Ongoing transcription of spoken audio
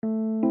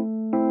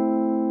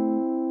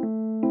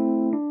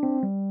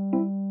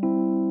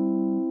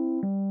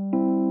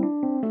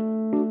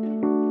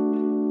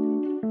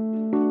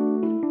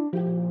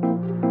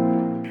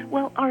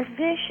our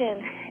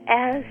vision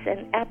as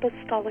an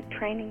apostolic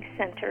training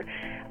center,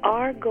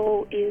 our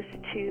goal is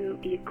to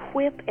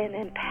equip and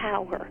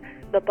empower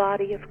the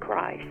body of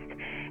Christ.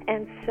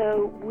 And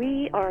so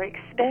we are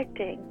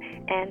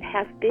expecting and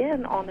have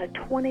been on a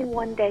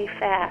 21-day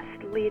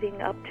fast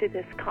leading up to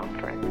this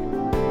conference.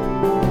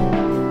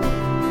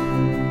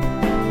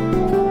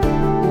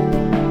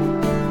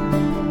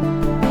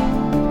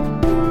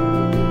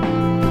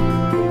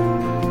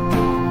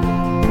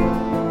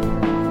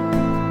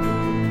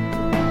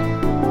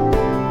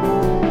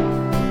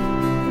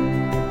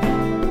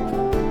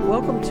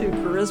 Welcome to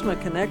Charisma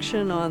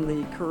Connection on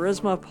the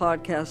Charisma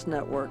Podcast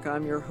Network.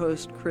 I'm your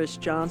host, Chris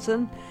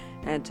Johnson,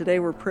 and today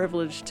we're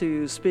privileged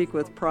to speak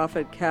with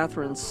Prophet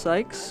Catherine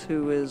Sykes,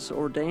 who is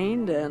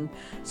ordained and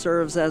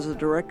serves as a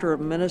director of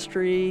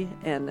ministry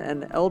and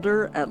an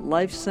elder at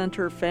Life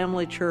Center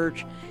Family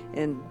Church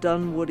in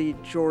Dunwoody,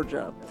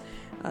 Georgia.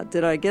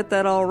 Did I get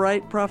that all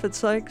right, Prophet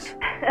Sykes?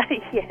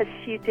 Yes,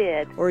 you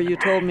did. Or you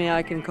told me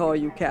I can call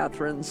you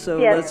Catherine, so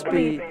yes, let's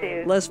be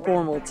less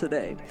formal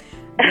today.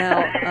 Now,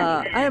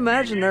 I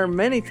imagine there are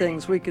many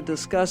things we could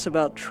discuss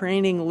about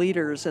training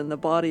leaders in the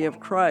body of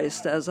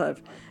Christ as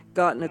I've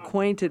gotten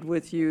acquainted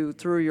with you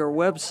through your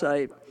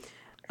website.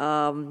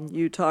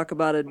 You talk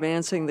about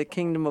advancing the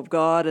kingdom of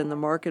God in the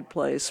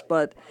marketplace,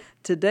 but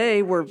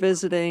today we're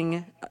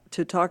visiting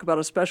to talk about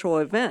a special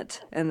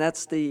event, and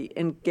that's the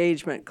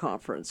Engagement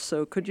Conference.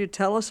 So could you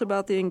tell us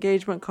about the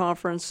Engagement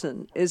Conference,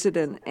 and is it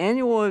an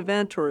annual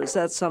event or is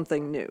that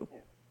something new?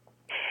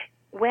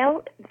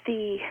 Well,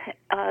 the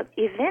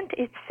event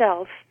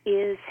itself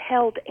is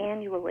held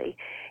annually.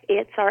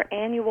 It's our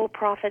annual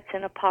Prophets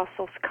and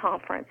Apostles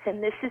Conference,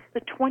 and this is the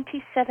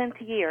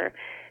 27th year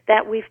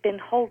that we've been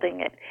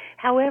holding it.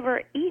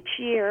 However, each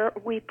year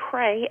we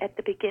pray at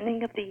the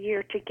beginning of the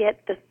year to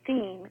get the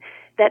theme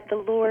that the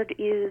Lord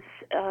is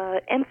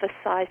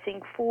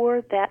emphasizing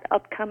for that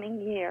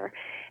upcoming year,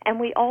 and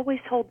we always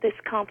hold this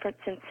conference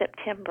in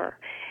September.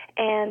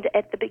 And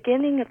at the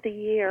beginning of the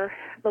year,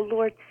 the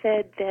Lord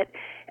said that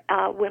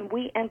when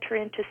we enter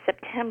into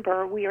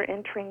September, we are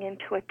entering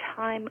into a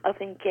time of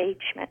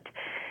engagement.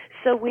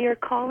 So we are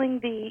calling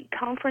the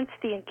conference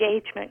the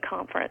Engagement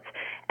Conference,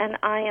 and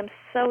I am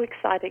so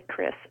excited,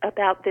 Chris,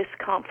 about this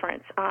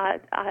conference.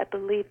 I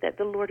believe that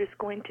the Lord is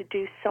going to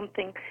do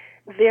something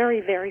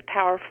very, very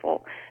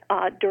powerful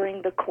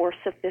during the course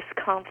of this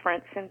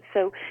conference. And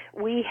so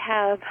we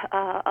have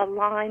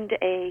aligned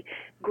a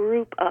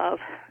group of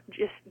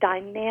just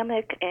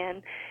dynamic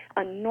and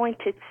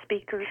anointed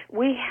speakers.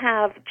 We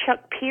have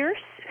Chuck Pierce,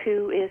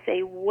 who is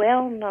a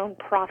well-known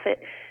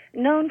prophet,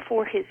 known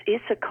for his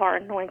Issachar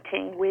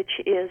anointing, which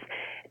is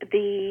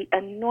the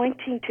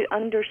anointing to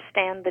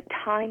understand the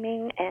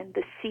timing and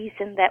the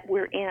season that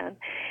we're in.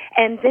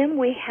 And then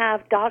we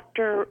have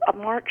Dr.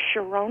 Mark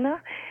Chironna.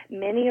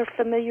 Many are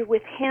familiar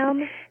with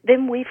him.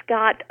 Then we've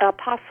got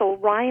Apostle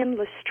Ryan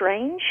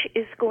LeStrange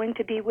is going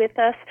to be with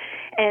us,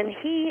 and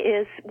he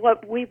is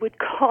what we would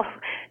call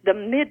the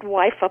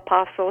midwife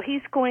apostle.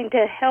 He's going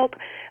to help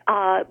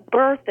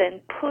birth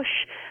and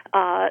push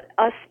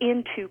us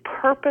into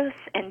purpose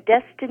and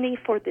destiny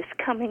for this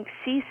coming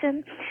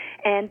season.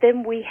 And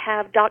then we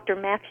have Dr.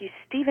 Matthew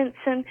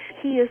Stevenson.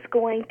 He is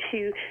going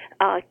to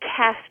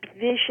cast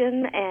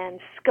vision and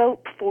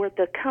scope for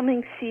the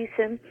coming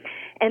season.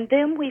 And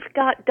then we've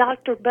got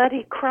Dr.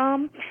 Buddy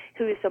Crum,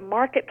 who is a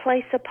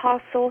marketplace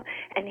apostle,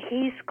 and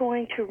he's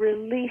going to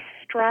release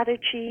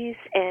strategies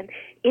and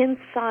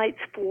insights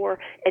for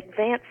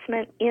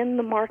advancement in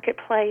the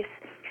marketplace.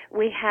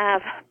 We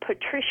have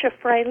Patricia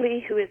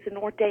Fraley, who is an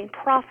ordained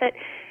prophet,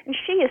 and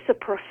she is a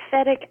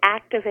prophetic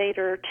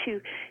activator to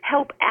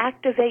help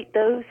activate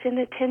those in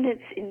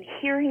attendance in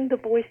hearing the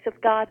voice of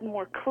God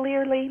more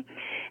clearly.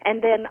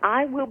 And then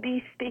I will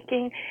be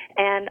speaking,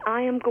 and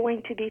I am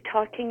going to be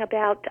talking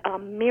about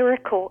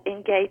miracle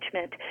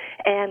engagement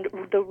and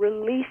the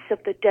release of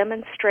the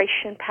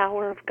demonstration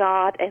power of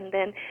God, and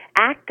then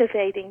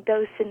activating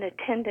those in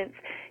attendance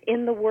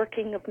in the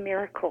working of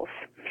miracles.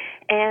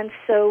 And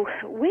so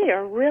we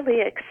are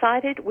really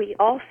excited. We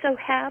also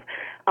have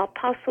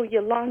Apostle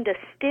Yolanda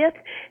Stith,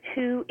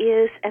 who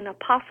is an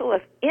apostle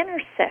of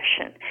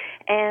intercession.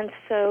 And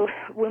so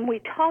when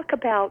we talk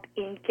about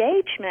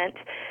engagement,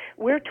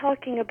 we're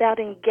talking about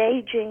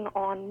engaging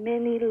on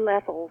many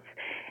levels.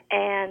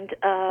 And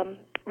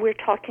we're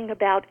talking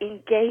about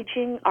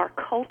engaging our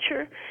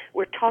culture.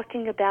 We're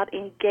talking about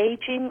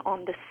engaging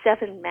on the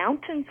 7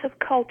 mountains of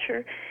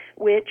culture,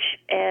 which,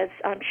 as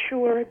I'm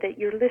sure that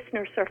your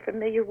listeners are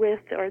familiar with,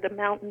 are the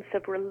mountains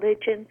of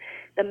religion,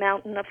 the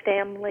mountain of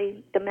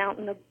family, the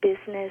mountain of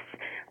business,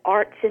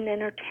 arts and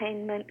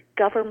entertainment,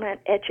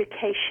 government,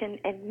 education,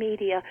 and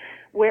media.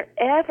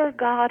 Wherever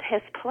God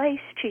has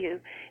placed you,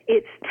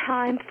 it's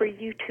time for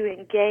you to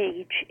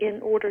engage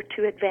in order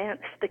to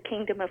advance the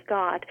kingdom of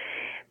God.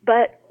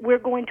 But we're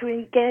going to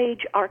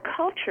engage our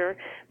culture,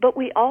 but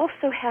we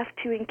also have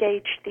to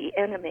engage the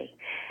enemy.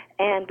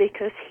 And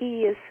because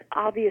he is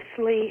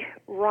obviously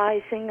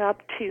rising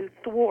up to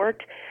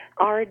thwart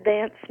our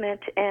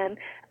advancement and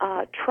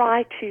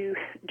try to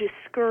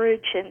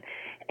discourage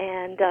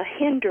and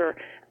hinder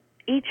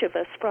each of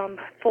us from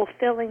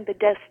fulfilling the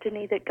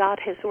destiny that God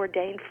has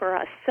ordained for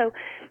us. So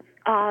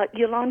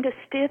Yolanda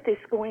Stith is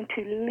going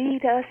to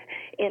lead us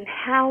in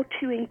how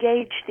to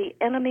engage the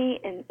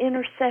enemy in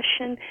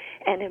intercession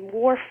and in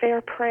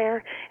warfare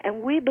prayer,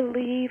 and we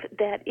believe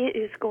that it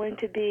is going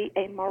to be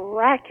a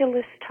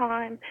miraculous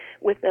time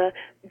with the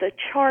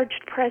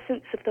charged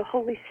presence of the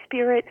Holy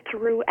Spirit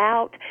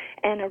throughout,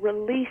 and a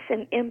release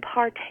and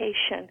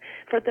impartation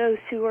for those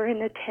who are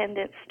in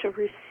attendance to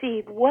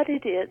receive what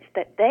it is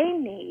that they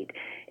need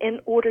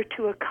in order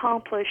to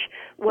accomplish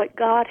what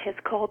God has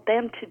called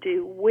them to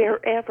do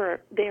wherever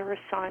their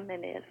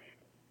assignment is.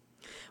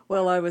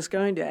 Well, I was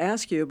going to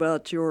ask you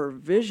about your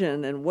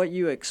vision and what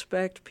you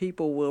expect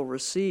people will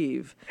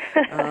receive.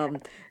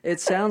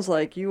 It sounds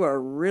like you are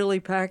really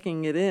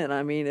packing it in.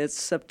 I mean, it's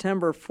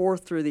September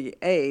 4th through the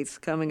 8th,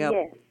 coming up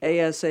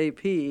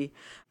ASAP.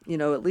 You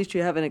know, at least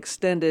you have an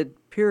extended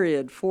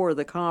period for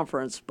the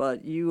conference,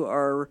 but you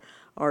are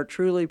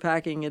truly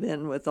packing it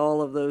in with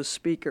all of those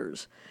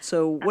speakers.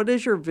 So what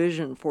is your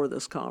vision for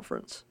this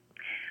conference?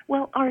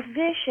 Well, our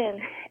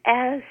vision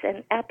as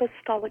an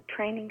apostolic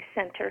training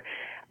center,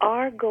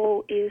 our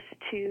goal is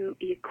to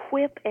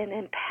equip and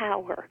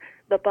empower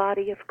the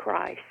body of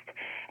Christ.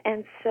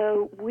 And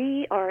so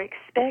we are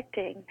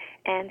expecting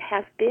and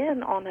have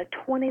been on a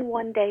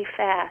 21-day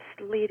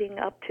fast leading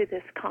up to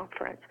this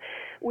conference.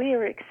 We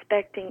are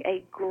expecting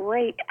a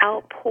great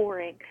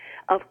outpouring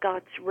of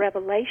God's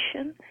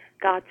revelation,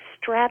 God's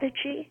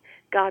strategy,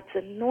 God's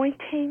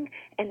anointing,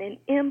 and an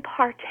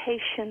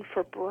impartation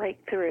for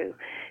breakthrough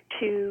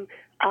to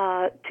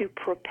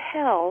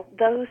propel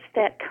those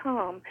that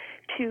come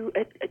to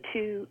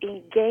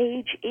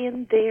engage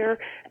in their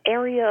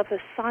area of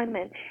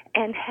assignment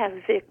and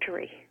have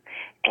victory.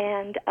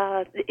 And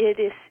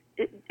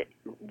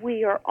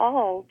we are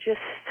all just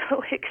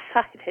so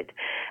excited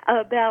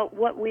about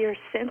what we are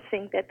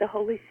sensing that the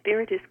Holy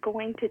Spirit is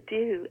going to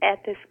do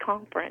at this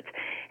conference.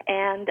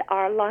 And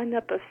our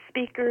lineup of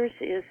speakers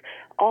is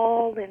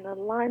all in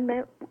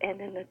alignment and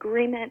in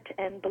agreement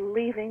and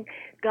believing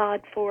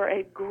God for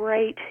a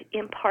great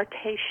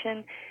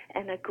impartation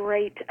and a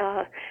great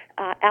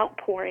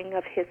outpouring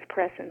of His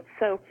presence.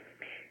 So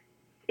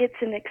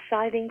it's an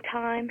exciting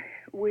time.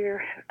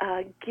 We're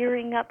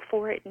gearing up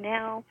for it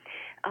now.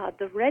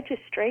 The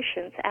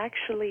registrations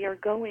actually are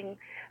going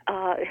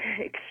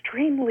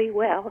extremely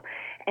well,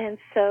 and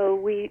so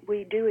we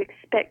do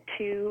expect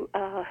to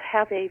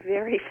have a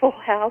very full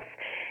house.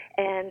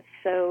 And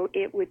so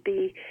I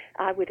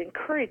would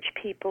encourage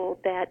people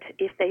that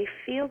if they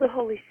feel the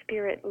Holy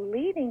Spirit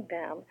leading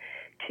them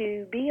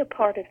to be a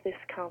part of this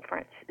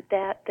conference,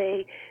 that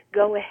they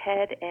go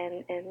ahead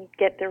and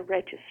get their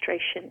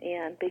registration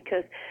in,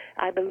 because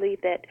I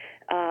believe that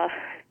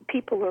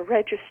people are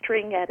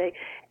registering at a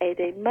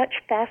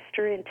much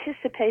faster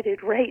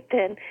anticipated rate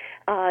than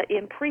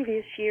in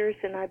previous years,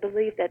 and I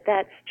believe that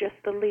that's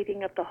just the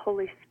leading of the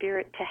Holy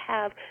Spirit to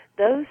have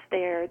those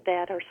there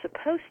that are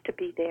supposed to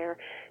be there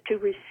to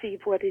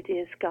receive what it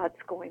is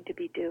God's going to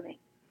be doing.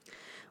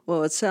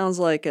 Well, it sounds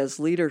like as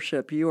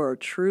leadership, you are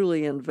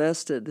truly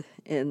invested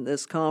in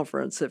this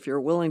conference. If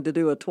you're willing to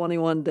do a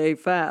 21-day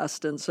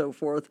fast and so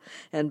forth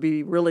and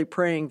be really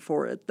praying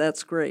for it,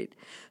 that's great.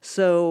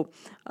 So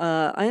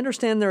I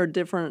understand there are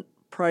different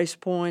price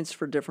points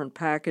for different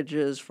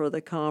packages for the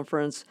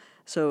conference,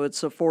 so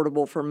it's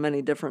affordable for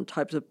many different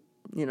types of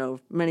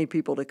many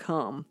people to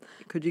come.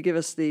 Could you give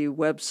us the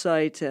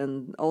website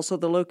and also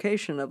the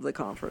location of the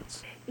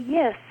conference?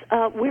 Yes,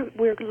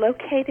 we're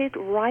located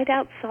right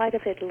outside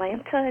of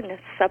Atlanta, in a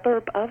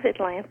suburb of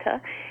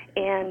Atlanta,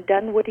 in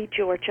Dunwoody,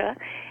 Georgia,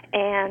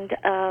 and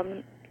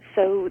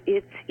so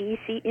it's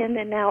easy in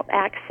and out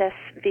access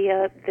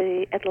via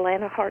the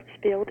Atlanta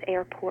Hartsfield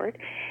Airport.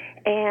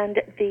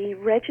 And the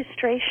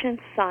registration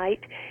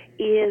site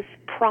is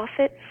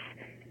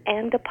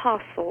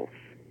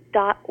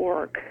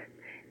prophetsandapostles.org.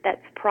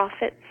 That's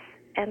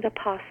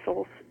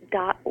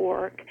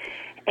prophetsandapostles.org.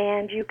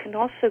 And you can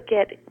also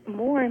get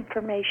more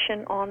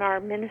information on our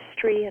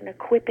ministry and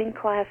equipping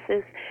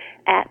classes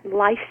at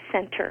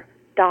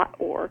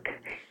lifecenter.org.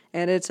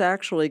 And it's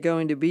actually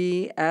going to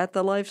be at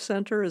the Life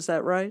Center, is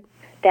that right?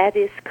 That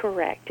is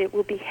correct. It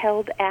will be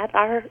held at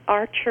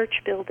our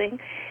church building,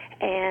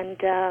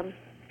 and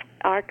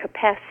our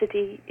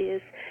capacity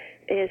is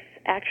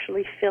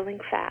actually filling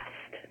fast.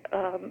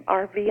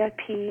 Our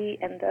VIP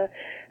and the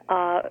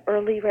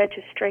early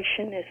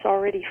registration is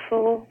already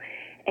full,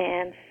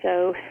 and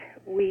so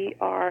we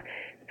are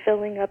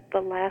filling up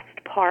the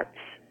last parts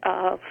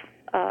of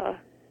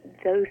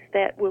those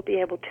that will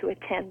be able to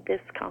attend this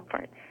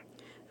conference.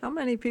 How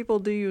many people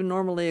do you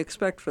normally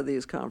expect for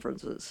these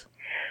conferences?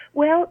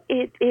 Well,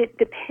 it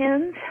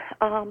depends.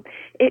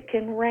 It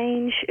can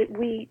range.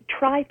 We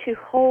try to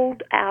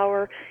hold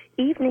our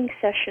evening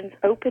sessions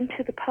open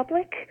to the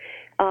public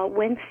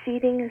when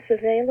seating is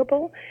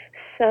available.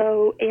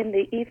 So in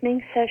the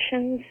evening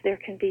sessions, there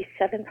can be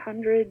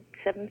 700,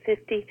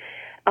 750,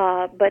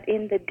 but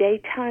in the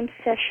daytime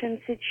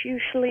sessions, it's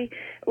usually,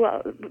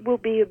 will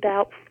be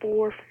about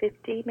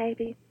 450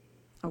 maybe.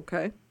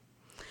 Okay.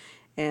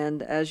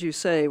 And as you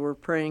say, we're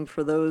praying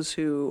for those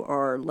who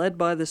are led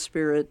by the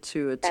Spirit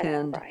to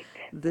attend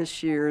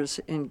this year's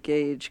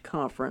Engage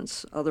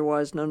Conference,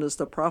 otherwise known as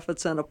the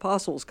Prophets and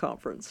Apostles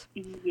Conference.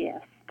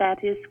 Yes,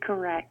 that is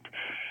correct.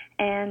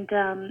 And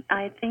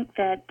I think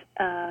that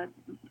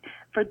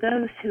for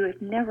those who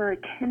have never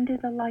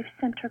attended a Life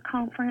Center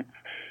conference,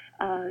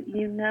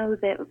 you know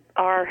that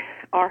our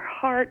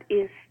heart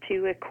is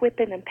to equip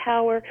and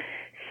empower.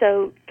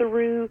 So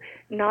through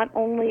not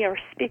only our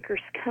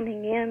speakers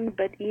coming in,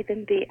 but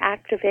even the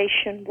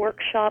activation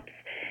workshops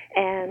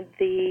and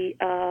the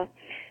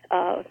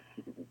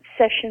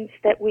sessions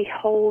that we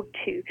hold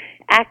to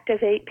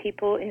activate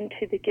people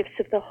into the gifts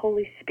of the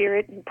Holy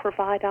Spirit and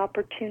provide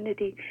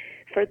opportunity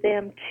for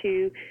them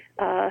to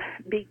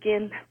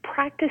begin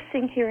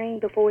practicing hearing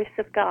the voice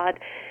of God.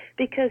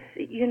 Because,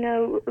 you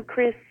know,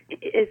 Chris,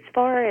 as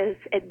far as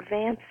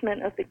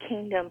advancement of the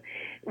kingdom,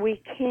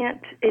 we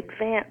can't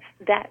advance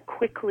that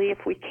quickly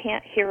if we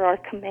can't hear our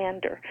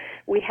commander.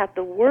 We have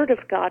the Word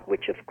of God,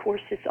 which of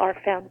course is our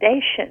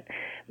foundation,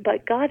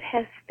 but God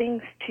has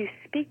things to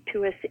speak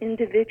to us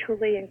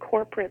individually and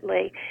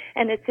corporately,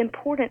 and it's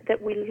important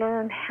that we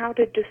learn how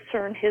to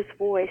discern His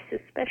voice,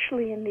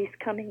 especially in these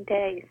coming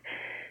days.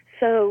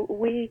 So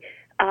we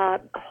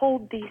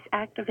hold these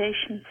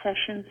activation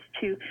sessions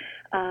to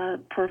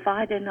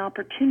provide an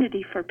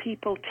opportunity for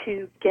people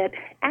to get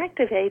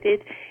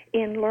activated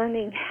in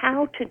learning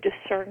how to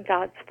discern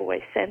God's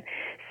voice. And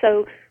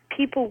so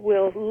people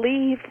will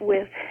leave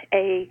with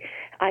I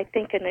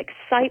think, an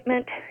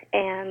excitement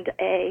and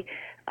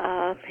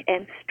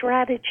and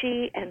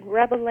strategy and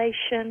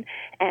revelation,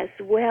 as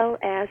well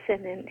as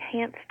an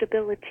enhanced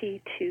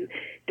ability to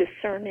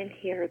discern and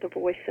hear the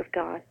voice of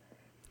God.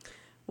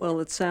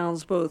 Well, it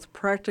sounds both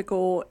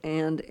practical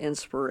and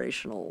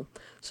inspirational.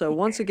 So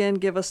once again,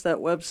 give us that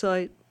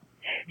website.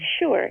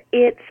 Sure.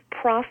 It's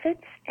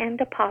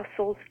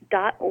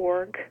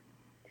prophetsandapostles.org.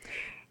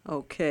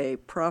 Okay.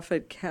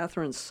 Prophet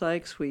Catherine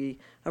Sykes, we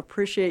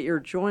appreciate your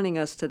joining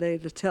us today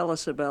to tell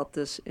us about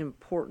this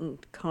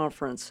important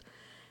conference.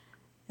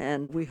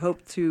 And we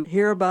hope to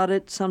hear about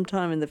it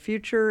sometime in the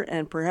future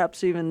and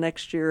perhaps even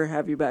next year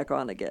have you back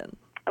on again.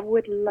 I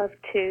would love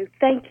to.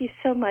 Thank you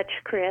so much,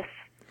 Chris.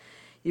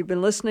 You've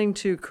been listening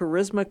to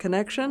Charisma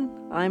Connection.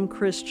 I'm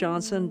Chris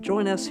Johnson.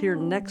 Join us here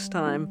next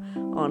time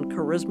on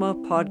Charisma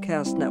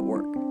Podcast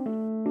Network.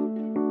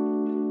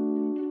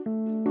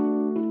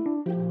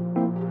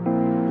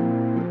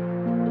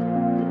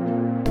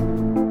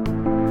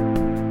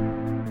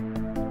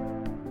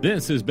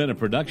 This has been a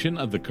production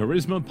of the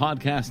Charisma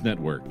Podcast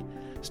Network.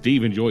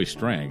 Steve and Joy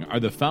Strang are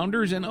the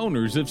founders and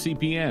owners of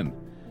CPN.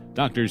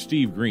 Dr.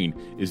 Steve Green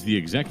is the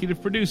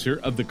executive producer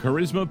of the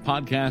Charisma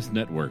Podcast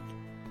Network.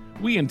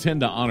 We intend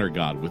to honor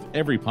God with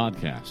every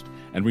podcast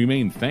and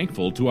remain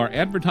thankful to our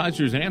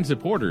advertisers and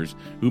supporters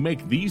who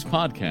make these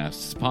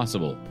podcasts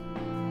possible.